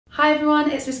Hi everyone,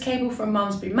 it's Miss Cable from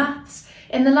Malmesbury Maths.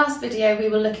 In the last video we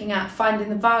were looking at finding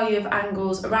the value of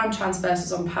angles around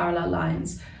transversals on parallel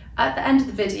lines. At the end of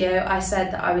the video I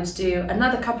said that I would do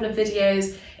another couple of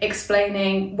videos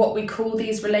explaining what we call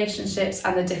these relationships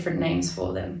and the different names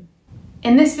for them.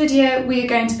 In this video we are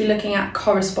going to be looking at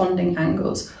corresponding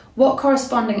angles. What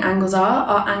corresponding angles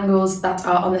are angles that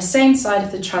are on the same side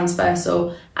of the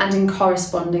transversal and in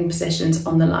corresponding positions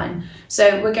on the line.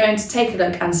 So we're going to take a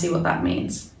look and see what that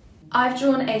means. I've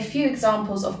drawn a few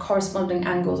examples of corresponding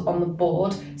angles on the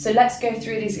board, so let's go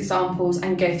through these examples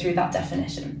and go through that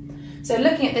definition. So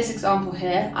looking at this example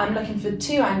here, I'm looking for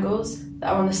two angles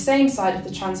that are on the same side of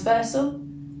the transversal.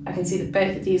 I can see that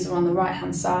both of these are on the right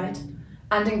hand side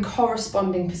and in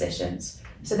corresponding positions.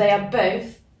 So they are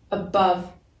both above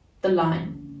the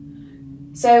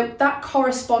line. So that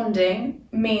corresponding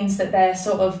means that they're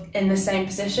sort of in the same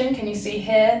position. Can you see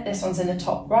here, this one's in the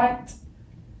top right,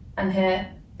 and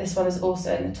here, this one is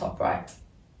also in the top right.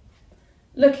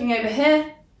 Looking over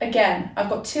here, again, I've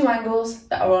got two angles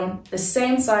that are on the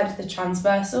same side of the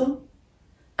transversal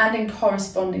and in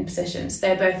corresponding positions.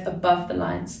 They're both above the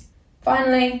lines.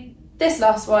 Finally, this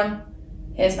last one,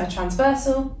 here's my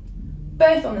transversal,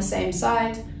 both on the same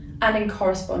side and in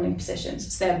corresponding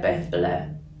positions, so they're both below.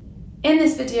 In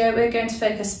this video, we're going to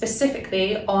focus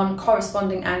specifically on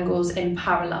corresponding angles in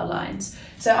parallel lines.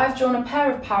 So I've drawn a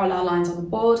pair of parallel lines on the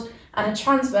board and a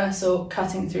transversal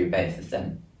cutting through both of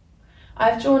them.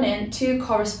 I've drawn in two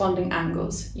corresponding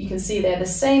angles. You can see they're the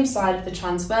same side of the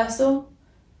transversal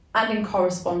and in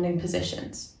corresponding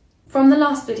positions. From the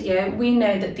last video, we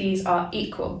know that these are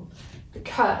equal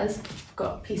because I've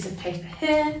got a piece of paper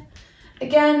here.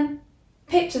 Again,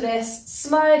 picture this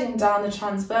sliding down the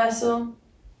transversal.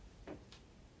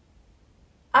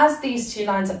 As these two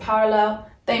lines are parallel,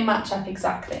 they match up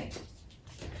exactly.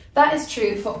 That is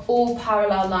true for all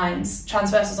parallel lines,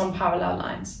 transversals on parallel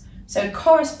lines. So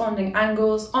corresponding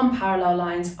angles on parallel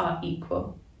lines are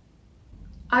equal.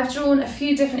 I've drawn a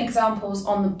few different examples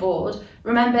on the board.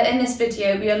 Remember, in this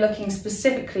video, we are looking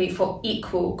specifically for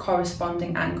equal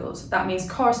corresponding angles. That means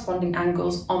corresponding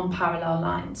angles on parallel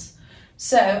lines.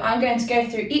 So I'm going to go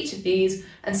through each of these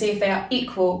and see if they are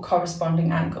equal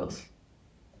corresponding angles.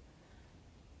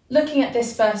 Looking at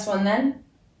this first one then,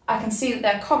 I can see that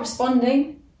they're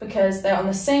corresponding because they're on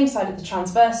the same side of the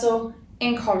transversal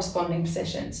in corresponding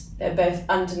positions. They're both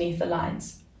underneath the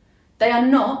lines. They are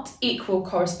not equal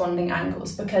corresponding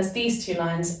angles because these two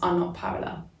lines are not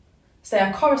parallel. So they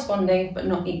are corresponding but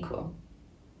not equal.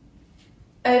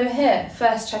 Over here,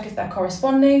 first check if they're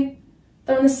corresponding.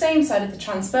 They're on the same side of the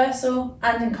transversal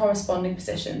and in corresponding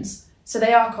positions. So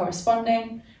they are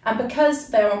corresponding, and because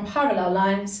they're on parallel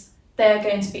lines, they are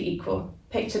going to be equal.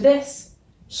 Picture this,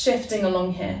 shifting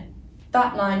along here.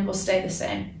 That line will stay the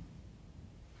same.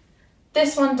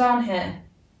 This one down here,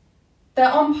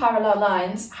 they're on parallel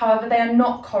lines, however they are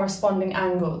not corresponding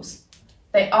angles.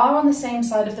 They are on the same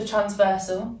side of the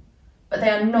transversal, but they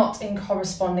are not in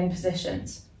corresponding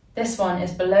positions. This one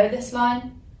is below this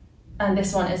line, and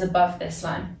this one is above this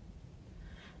line.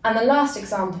 And the last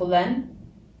example then,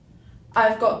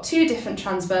 I've got two different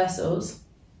transversals.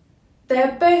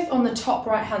 They're both on the top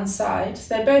right hand side,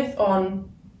 so they're both on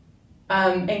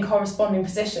in corresponding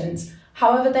positions.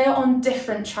 However, they are on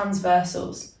different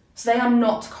transversals, so they are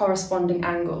not corresponding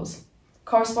angles.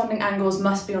 Corresponding angles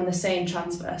must be on the same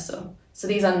transversal, so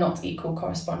these are not equal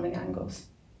corresponding angles.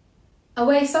 A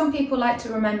way some people like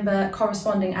to remember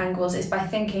corresponding angles is by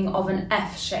thinking of an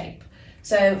F shape.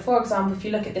 So for example, if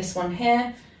you look at this one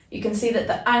here, you can see that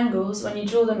the angles, when you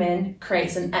draw them in,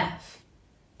 creates an F.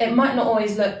 It might not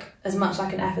always look as much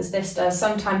like an F as this does.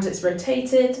 Sometimes it's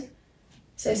rotated,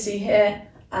 so see here,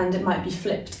 and it might be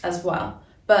flipped as well.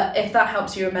 But if that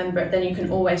helps you remember it, then you can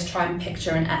always try and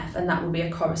picture an F, and that will be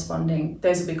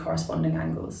those will be corresponding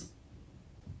angles.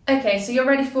 Okay, so you're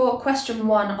ready for question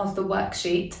 1 of the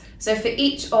worksheet. So for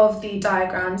each of the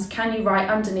diagrams, can you write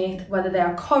underneath whether they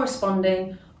are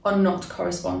corresponding or not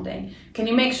corresponding? Can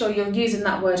you make sure you're using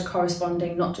that word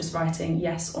corresponding, not just writing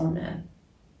yes or no?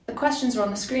 The questions are on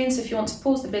the screen, so if you want to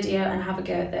pause the video and have a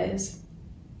go at those.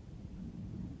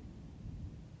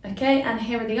 Okay, and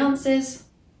here are the answers.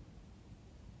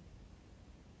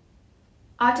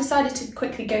 I've decided to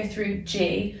quickly go through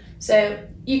G. So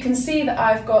you can see that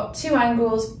I've got two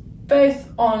angles, both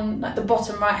on the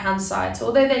bottom right hand side. So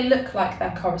although they look like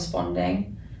they're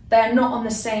corresponding, they're not on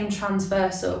the same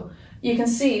transversal. You can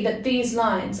see that these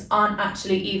lines aren't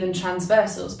actually even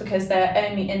transversals because they're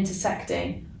only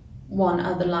intersecting one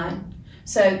other line.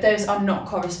 So those are not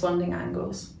corresponding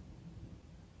angles.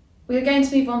 We are going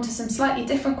to move on to some slightly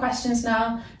different questions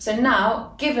now. So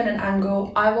now, given an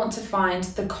angle, I want to find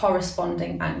the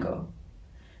corresponding angle.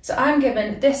 So I'm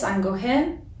given this angle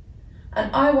here,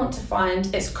 and I want to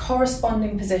find its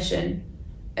corresponding position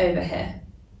over here.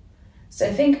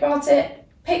 So think about it,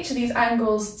 picture these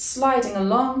angles sliding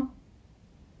along,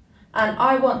 and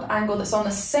I want the angle that's on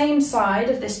the same side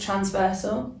of this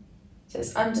transversal, so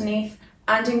it's underneath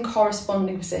and in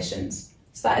corresponding positions.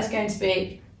 So that is going to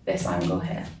be this angle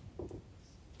here.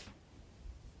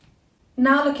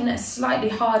 Now looking at a slightly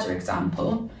harder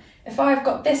example, if I've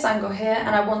got this angle here and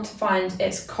I want to find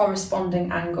its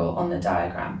corresponding angle on the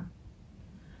diagram.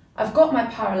 I've got my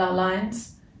parallel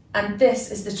lines, and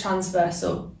this is the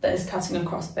transversal that is cutting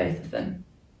across both of them.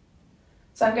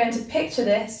 So I'm going to picture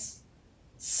this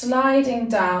sliding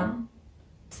down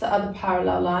to the other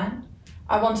parallel line.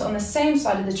 I want it on the same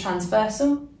side of the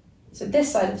transversal, so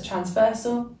this side of the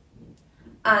transversal,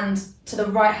 and to the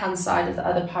right hand side of the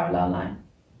other parallel line.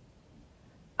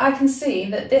 I can see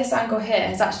that this angle here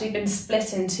has actually been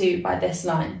split in two by this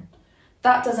line.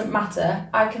 That doesn't matter,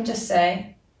 I can just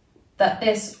say that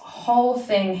this whole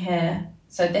thing here,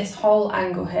 so this whole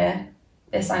angle here,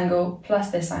 this angle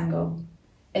plus this angle,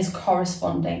 is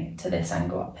corresponding to this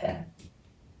angle up here.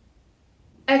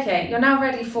 Okay, you're now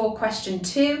ready for question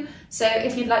 2. So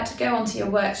if you'd like to go onto your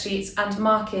worksheets and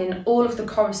mark in all of the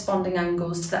corresponding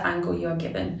angles to the angle you are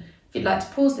given, if you'd like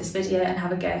to pause this video and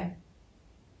have a go.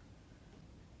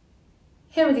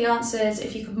 Here are the answers,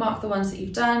 if you could mark the ones that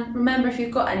you've done. Remember, if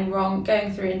you've got any wrong,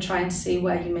 going through and trying to see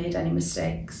where you made any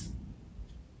mistakes.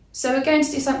 So we're going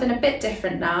to do something a bit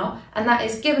different now, and that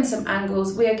is, given some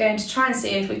angles, we are going to try and see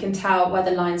if we can tell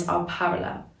whether lines are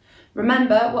parallel.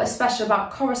 Remember, what is special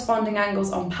about corresponding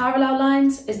angles on parallel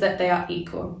lines is that they are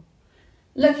equal.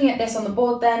 Looking at this on the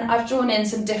board then, I've drawn in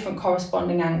some different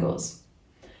corresponding angles.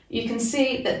 You can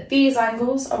see that these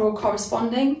angles are all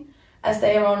corresponding, as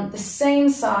they are on the same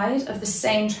side of the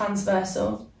same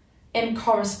transversal in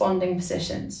corresponding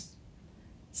positions.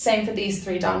 Same for these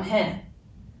three down here.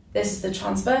 This is the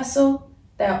transversal,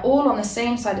 they are all on the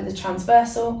same side of the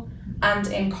transversal and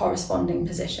in corresponding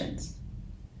positions.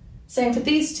 Same for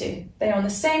these two, they are on the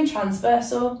same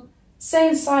transversal,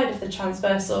 same side of the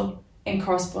transversal in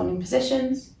corresponding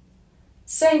positions.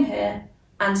 Same here,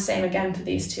 and same again for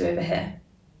these two over here.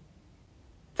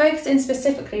 Focusing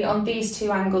specifically on these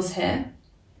two angles here,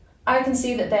 I can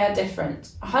see that they are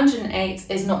different. 108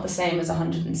 is not the same as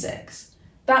 106.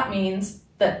 That means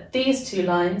that these two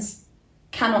lines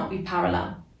cannot be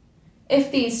parallel.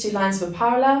 If these two lines were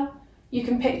parallel, you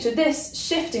can picture this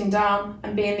shifting down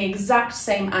and being the exact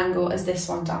same angle as this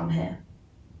one down here.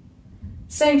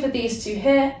 Same for these two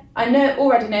here. I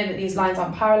already know that these lines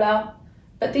aren't parallel,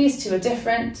 but these two are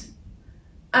different.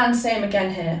 And same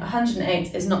again here,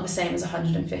 108 is not the same as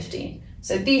 115,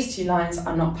 so these two lines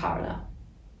are not parallel.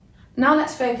 Now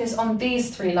let's focus on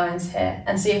these three lines here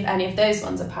and see if any of those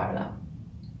ones are parallel.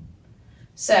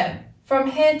 So,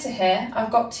 from here to here,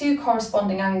 I've got two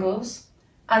corresponding angles,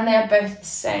 and they are both the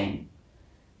same.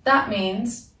 That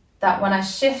means that when I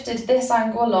shifted this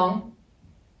angle along,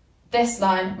 this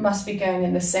line must be going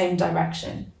in the same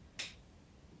direction.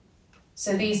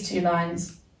 So these two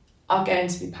lines are going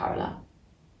to be parallel.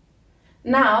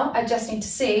 Now I just need to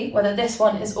see whether this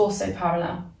one is also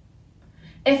parallel.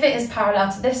 If it is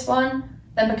parallel to this one,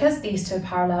 then because these two are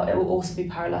parallel, it will also be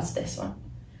parallel to this one.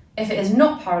 If it is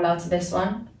not parallel to this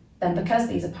one, then because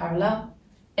these are parallel,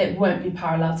 it won't be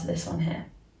parallel to this one here.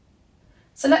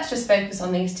 So let's just focus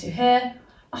on these two here.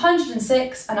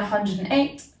 106 and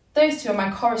 108, those two are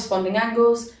my corresponding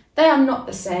angles. They are not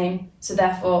the same, so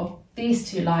therefore these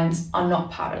two lines are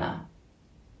not parallel.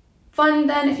 Finally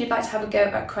then, if you'd like to have a go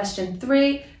at question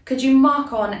 3, could you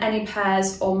mark on any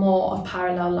pairs or more of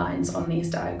parallel lines on these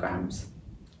diagrams?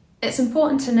 It's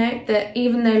important to note that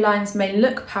even though lines may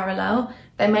look parallel,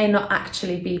 they may not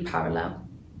actually be parallel.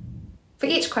 For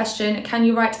each question, can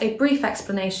you write a brief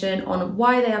explanation on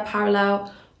why they are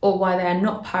parallel, or why they are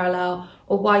not parallel,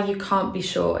 or why you can't be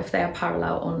sure if they are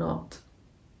parallel or not?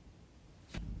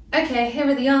 Okay, here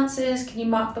are the answers. Can you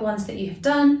mark the ones that you have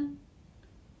done?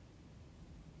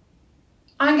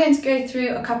 I'm going to go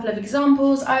through a couple of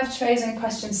examples. I've chosen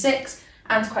question 6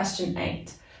 and question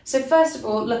 8. So first of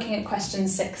all, looking at question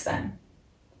 6 then.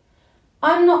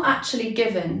 I'm not actually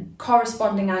given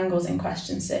corresponding angles in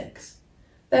question 6.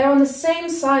 They are on the same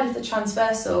side of the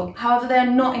transversal, however they are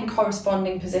not in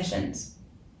corresponding positions.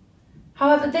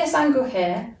 However, this angle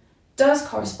here does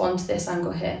correspond to this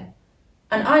angle here,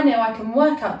 and I know I can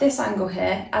work out this angle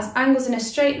here as angles in a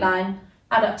straight line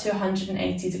add up to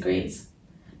 180 degrees.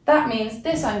 That means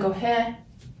this angle here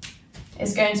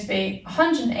is going to be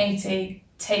 180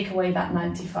 take away that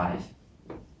 95.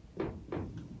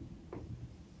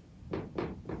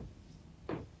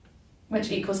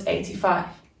 Which equals 85.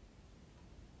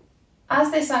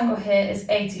 As this angle here is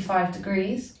 85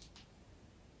 degrees,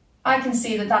 I can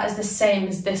see that that is the same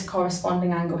as this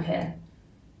corresponding angle here.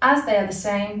 As they are the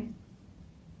same,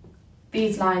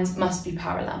 these lines must be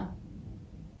parallel.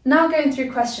 Now going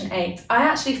through question 8, I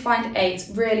actually find 8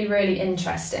 really, really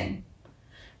interesting.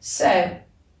 So,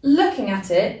 looking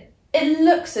at it, it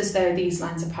looks as though these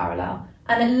lines are parallel,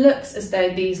 and it looks as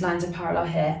though these lines are parallel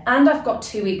here, and I've got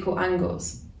two equal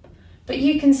angles. But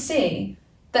you can see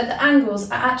that the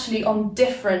angles are actually on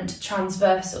different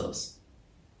transversals.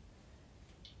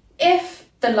 If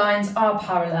the lines are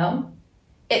parallel,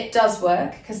 it does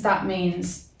work, because that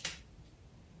means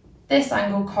this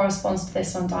angle corresponds to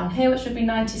this one down here, which would be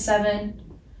 97,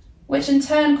 which in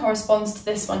turn corresponds to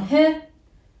this one here,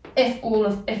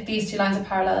 if these two lines are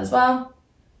parallel as well,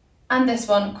 and this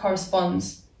one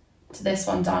corresponds to this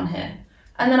one down here.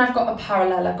 And then I've got a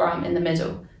parallelogram in the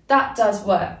middle. That does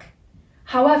work.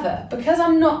 However, because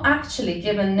I'm not actually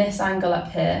given this angle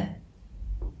up here,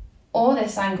 or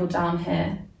this angle down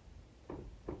here,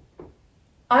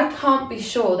 I can't be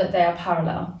sure that they are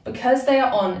parallel because they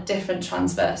are on different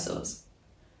transversals.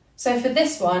 So for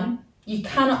this one, you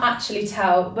cannot actually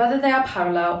tell whether they are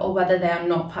parallel or whether they are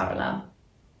not parallel.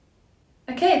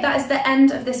 Okay, that is the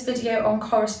end of this video on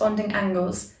corresponding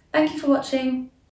angles. Thank you for watching.